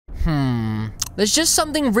There's just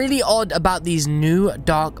something really odd about these new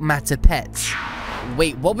dark matter pets.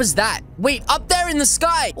 Wait, what was that? Wait, up there in the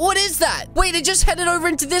sky. What is that? Wait, it just headed over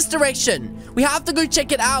into this direction. We have to go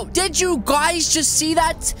check it out. Did you guys just see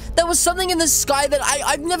that? There was something in the sky that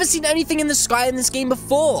I've never seen anything in the sky in this game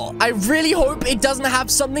before. I really hope it doesn't have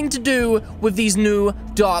something to do with these new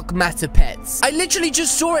dark matter pets. I literally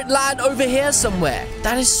just saw it land over here somewhere.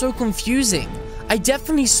 That is so confusing. I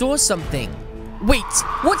definitely saw something. Wait,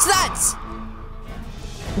 what's that?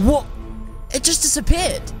 What? It just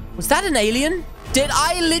disappeared. Was that an alien? Did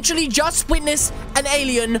I literally just witness an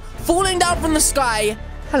alien falling down from the sky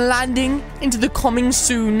and landing into the coming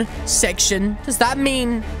soon section? Does that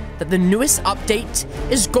mean that the newest update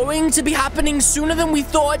is going to be happening sooner than we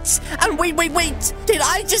thought? And wait. Did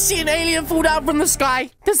I just see an alien fall down from the sky?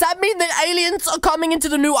 Does that mean that aliens are coming into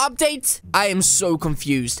the new update? I am so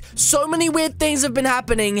confused. So many weird things have been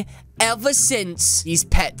happening ever since these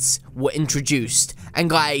pets were introduced. And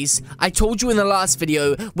guys, I told you in the last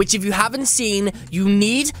video, which if you haven't seen, you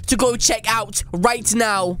need to go check out right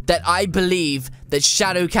now, that I believe that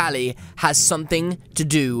Shadow Callie has something to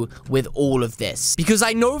do with all of this. Because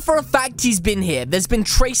I know for a fact he's been here. There's been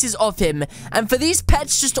traces of him. And for these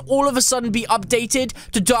pets just to all of a sudden be updated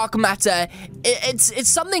to dark matter, it's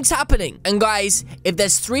something's happening. And guys, if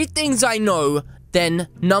there's 3 things I know, then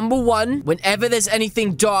number 1, whenever there's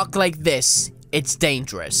anything dark like this, it's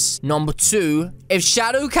dangerous. Number 2, if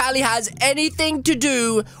Shadow Callie has anything to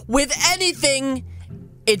do with anything,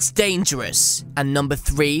 it's dangerous. And number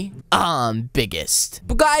 3, I'm biggest.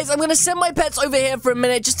 But guys, I'm gonna send my pets over here for a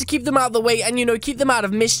minute just to keep them out of the way and, you know, keep them out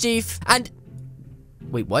of mischief. And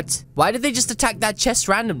wait, what? Why did they just attack that chest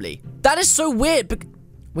randomly? That is so weird.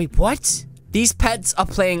 Wait, what? These pets are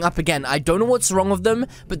playing up again. I don't know what's wrong with them,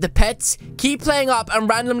 but the pets keep playing up and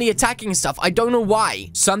randomly attacking stuff. I don't know why.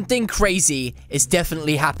 Something crazy is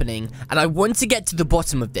definitely happening, and I want to get to the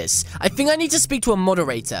bottom of this. I think I need to speak to a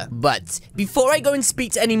moderator. But before I go and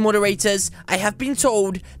speak to any moderators, I have been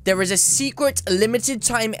told there is a secret limited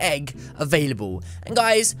time egg available. And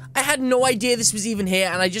guys, I had no idea this was even here,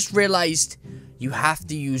 and I just realized you have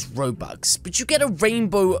to use Robux, but you get a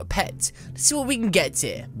rainbow pet. Let's see what we can get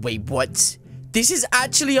here. Wait, what? This is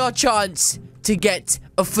actually our chance to get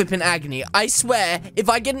a flippin' Agony. I swear, if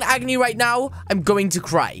I get an Agony right now, I'm going to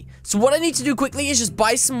cry. So what I need to do quickly is just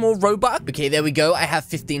buy some more Robux. Okay, there we go. I have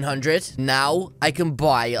 1,500. Now, I can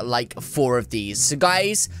buy like 4 of these. So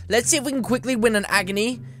guys, let's see if we can quickly win an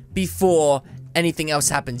Agony before anything else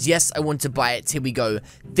happens. Yes, I want to buy it. Here we go.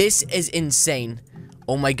 This is insane.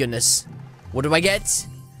 Oh my goodness. What do I get?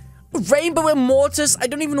 Rainbow Immortus. I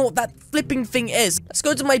don't even know what that flipping thing is. Let's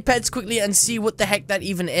go to my pets quickly and see what the heck that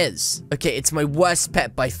even is. Okay, it's my worst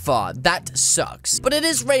pet by far. That sucks. But it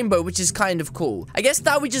is rainbow, which is kind of cool. I guess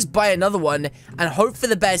now we just buy another one and hope for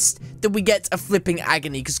the best that we get a flipping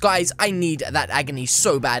Agony. Because, guys, I need that Agony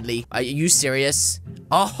so badly. Are you serious?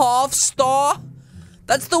 A half star?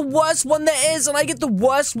 That's the worst one there is, and I get the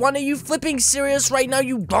worst one. Are you flipping serious right now,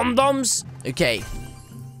 you dum-dums? Okay.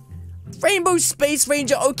 Rainbow Space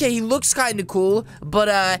Ranger. Okay, he looks kind of cool,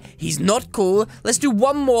 but he's not cool. Let's do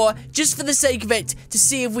one more just for the sake of it to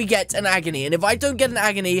see if we get an Agony. And if I don't get an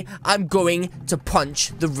Agony, I'm going to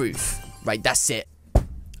punch the roof. Right, that's it.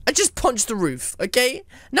 I just punched the roof, okay?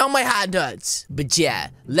 Now my hand hurts. But yeah,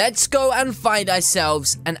 let's go and find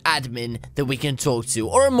ourselves an admin that we can talk to,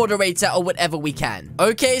 or a moderator, or whatever we can.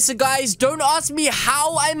 Okay, so guys, don't ask me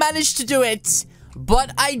how I managed to do it,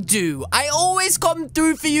 but I do. I always come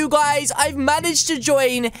through for you guys. I've managed to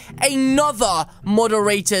join another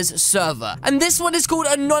moderator's server. And this one is called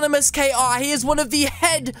Anonymous KR. He is one of the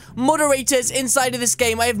head moderators inside of this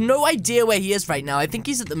game. I have no idea where he is right now. I think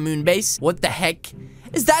he's at the moon base. What the heck?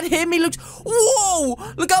 Is that him? He looks... Whoa!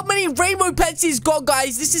 Look how many rainbow pets he's got,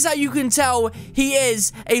 guys. This is how you can tell he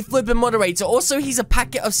is a flippin' moderator. Also, he's a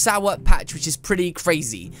packet of Sour Patch, which is pretty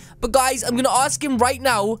crazy. But, guys, I'm going to ask him right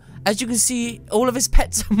now. As you can see, all of his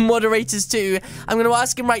pets are moderators too. I'm going to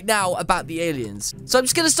ask him right now about the aliens. So I'm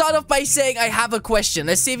just going to start off by saying I have a question.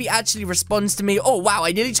 Let's see if he actually responds to me. Oh, wow.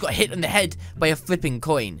 I nearly just got hit on the head by a flipping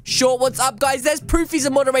coin. Sure, what's up, guys? There's proof he's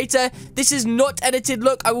a moderator. This is not edited.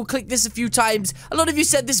 Look, I will click this a few times. A lot of you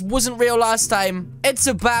said this wasn't real last time. It's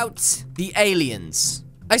about the aliens.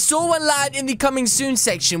 I saw one land in the coming soon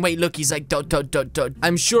section. Wait, look, he's like, ...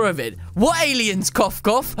 I'm sure of it. What aliens? Cough,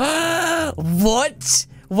 cough. What?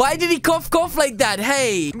 Why did he cough like that?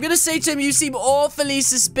 Hey, I'm gonna say to him, you seem awfully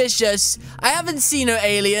suspicious. I haven't seen no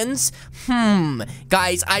aliens.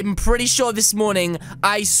 Guys, I'm pretty sure this morning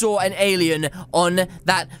I saw an alien on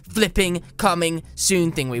that flipping coming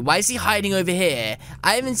soon thing. Wait, why is he hiding over here?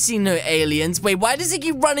 I haven't seen no aliens. Wait, why does he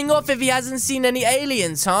keep running off if he hasn't seen any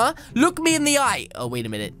aliens, huh? Look me in the eye. Oh, wait a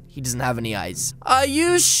minute. He doesn't have any eyes. Are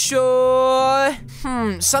you sure?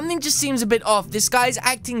 Something just seems a bit off. This guy's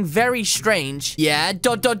acting very strange. Yeah, ...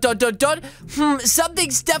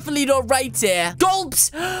 Something's definitely not right here.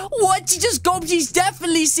 Gulps! What? He just gulped. He's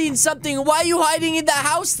definitely seen something. Why are you hiding in that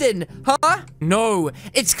house then? Huh? No,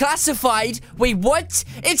 it's classified. Wait, what?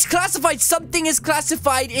 It's classified. Something is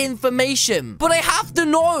classified information. But I have to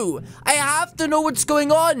know. I have to know what's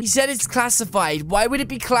going on. He said it's classified. Why would it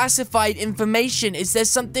be classified information? Is there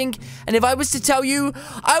something? And if I was to tell you,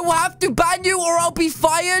 I will have to ban you or I'll be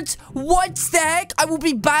fired. What the heck? I will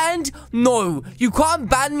be banned? No, you can't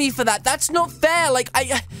ban me for that. That's not fair. Like,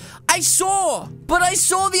 I saw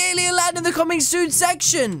the alien land in the coming soon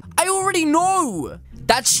section. I already know.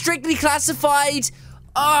 That's strictly classified.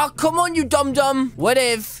 Oh, come on, you dum-dum. What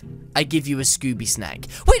if I give you a Scooby snack?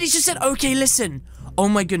 Wait, he just said, okay, listen. Oh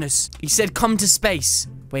my goodness. He said, come to space.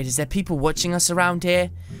 Wait, is there people watching us around here?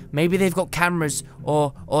 Maybe they've got cameras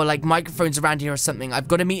or like microphones around here or something. I've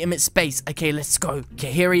got to meet him at space. Okay, let's go.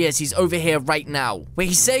 Okay, here he is. He's over here right now. Wait,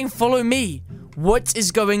 he's saying follow me. What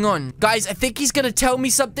is going on? Guys, I think he's going to tell me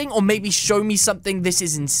something or maybe show me something. This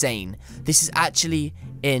is insane. This is actually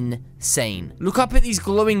insane. Look up at these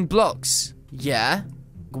glowing blocks. Yeah?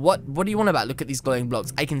 What do you want about? Look at these glowing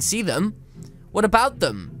blocks. I can see them. What about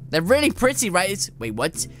them? They're really pretty, right? Wait,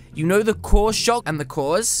 what? You know the core shock and the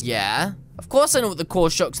cores? Yeah. Of course I know what the core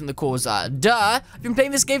shocks and the cores are. Duh. I've been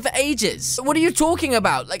playing this game for ages. What are you talking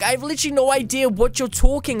about? Like, I have literally no idea what you're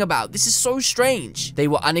talking about. This is so strange. They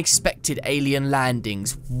were unexpected alien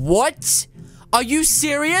landings. What? Are you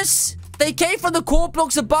serious? They came from the core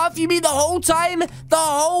blocks above? You mean the whole time? The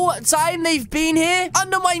whole time they've been here?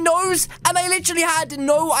 Under my nose? And I literally had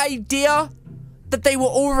no idea that they were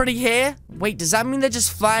already here? Wait, does that mean they're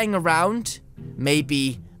just flying around?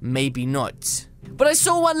 Maybe not. But I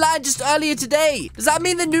saw one land just earlier today. Does that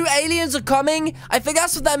mean the new aliens are coming? I think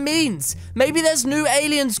that's what that means. Maybe there's new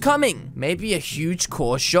aliens coming. Maybe a huge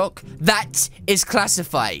core shock. That is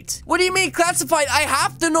classified. What do you mean classified? I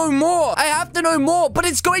have to know more. I have to know more. But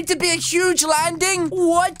it's going to be a huge landing?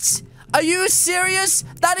 What? Are you serious?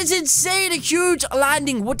 That is insane. A huge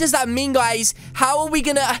landing. What does that mean, guys? How are we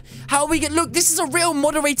gonna... Look, this is a real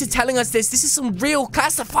moderator telling us this. This is some real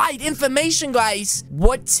classified information, guys.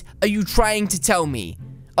 What are you trying to tell me?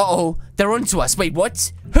 Uh-oh. They're onto us. Wait,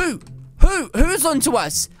 what? Who's onto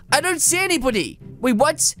us? I don't see anybody. Wait,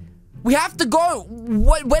 what? We have to go.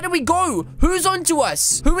 Where do we go? Who's onto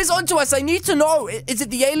us? Who is onto us? I need to know. Is it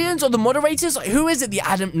the aliens or the moderators? Who is it?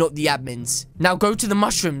 Not the admins. Now go to the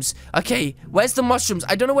mushrooms. Okay, where's the mushrooms?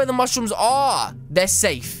 I don't know where the mushrooms are. They're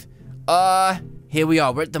safe. Here we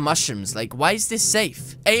are. We're at the mushrooms. Like, why is this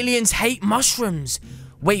safe? Aliens hate mushrooms.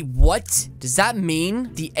 Wait, what? Does that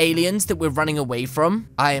mean the aliens that we're running away from?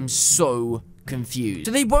 I am so confused.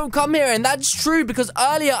 So they won't come here, and that's true because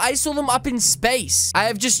earlier I saw them up in space. I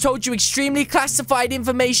have just told you extremely classified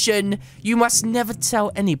information. You must never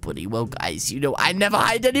tell anybody. Well, guys, you know I never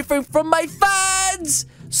hide anything from my fans.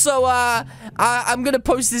 So, I'm gonna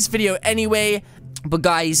post this video anyway. But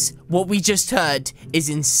guys, what we just heard is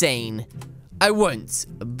insane. I won't.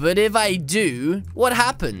 But if I do, what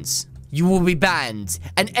happens? You will be banned.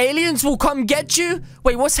 And aliens will come get you?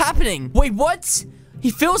 Wait, what's happening? Wait, what? He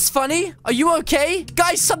feels funny? Are you okay?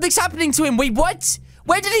 Guys, something's happening to him. Wait, what?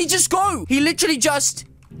 Where did he just go? He literally just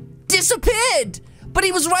disappeared. But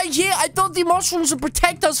he was right here. I thought the mushrooms would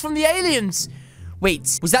protect us from the aliens.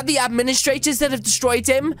 Wait, was that the administrators that have destroyed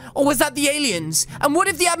him? Or was that the aliens? And what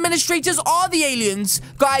if the administrators are the aliens?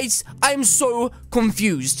 Guys, I'm so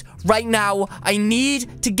confused. Right now, I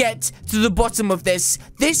need to get to the bottom of this.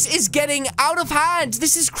 This is getting out of hand.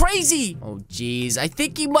 This is crazy. Oh, jeez. I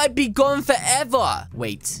think he might be gone forever.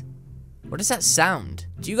 Wait. What does that sound?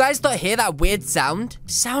 Do you guys not hear that weird sound?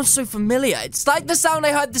 It sounds so familiar. It's like the sound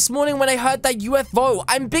I heard this morning when I heard that UFO.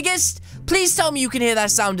 I'm biggest. Please tell me you can hear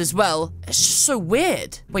that sound as well. It's just so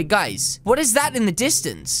weird. Wait, guys. What is that in the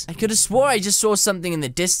distance? I could have swore I just saw something in the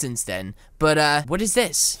distance then. But, what is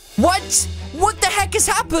this? What? What the heck has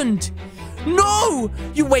happened? No!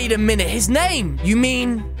 You wait a minute. His name? You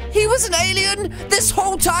mean he was an alien this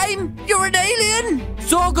whole time? You're an alien?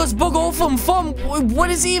 Zorgos bugol fum. What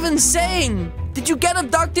is he even saying? Did you get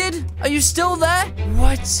abducted? Are you still there?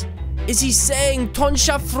 What is he saying?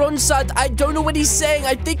 Tonsha Fronsad. I don't know what he's saying.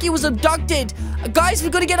 I think he was abducted. Guys, we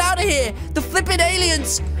gotta get out of here. The flippin'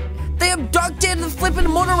 aliens. They abducted the flipping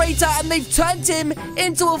moderator and they've turned him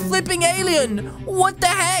into a flipping alien. What the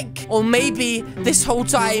heck? Or maybe this whole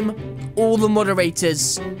time, all the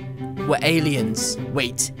moderators were aliens.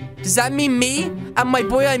 Wait, does that mean me and my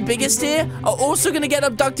boy I'm biggest here are also gonna get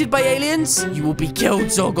abducted by aliens? You will be killed,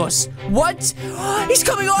 Zorgos. What? He's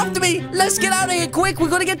coming after me. Let's get out of here quick. We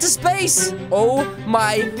gotta get to space. Oh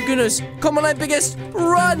my goodness. Come on, I'm biggest.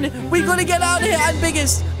 Run. We gotta get out of here, I'm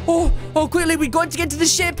biggest. Oh, quickly. We got to get to the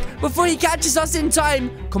ship before he catches us in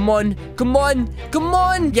time. Come on. Come on. Come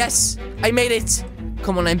on. Yes, I made it.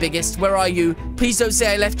 Come on, I'm biggest. Where are you? Please don't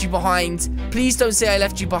say I left you behind. Please don't say I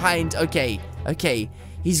left you behind. Okay.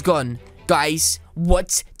 He's gone. Guys,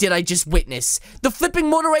 what did I just witness? The flipping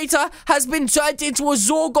moderator has been turned into a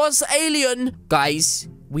Zorgos alien. Guys,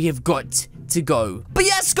 we have got to go. But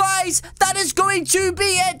yes, guys, that is going to be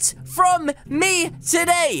it from me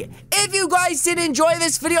today. If you guys did enjoy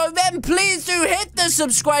this video, then please do hit the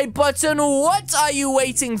subscribe button. What are you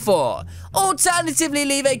waiting for? Alternatively,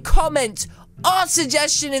 leave a comment or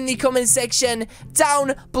suggestion in the comment section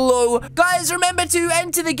down below. Guys, remember to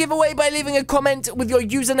enter the giveaway by leaving a comment with your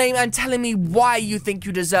username and telling me why you think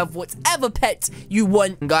you deserve whatever pet you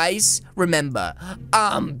want. Guys, remember,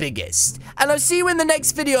 I'm biggest. And I'll see you in the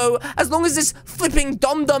next video, as long as this flipping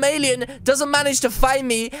dum-dum alien doesn't manage to find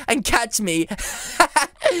me and catch me.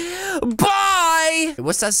 Bye!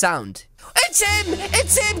 What's that sound? It's him!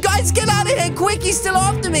 It's him! Guys, get out of here quick! He's still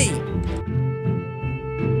after me!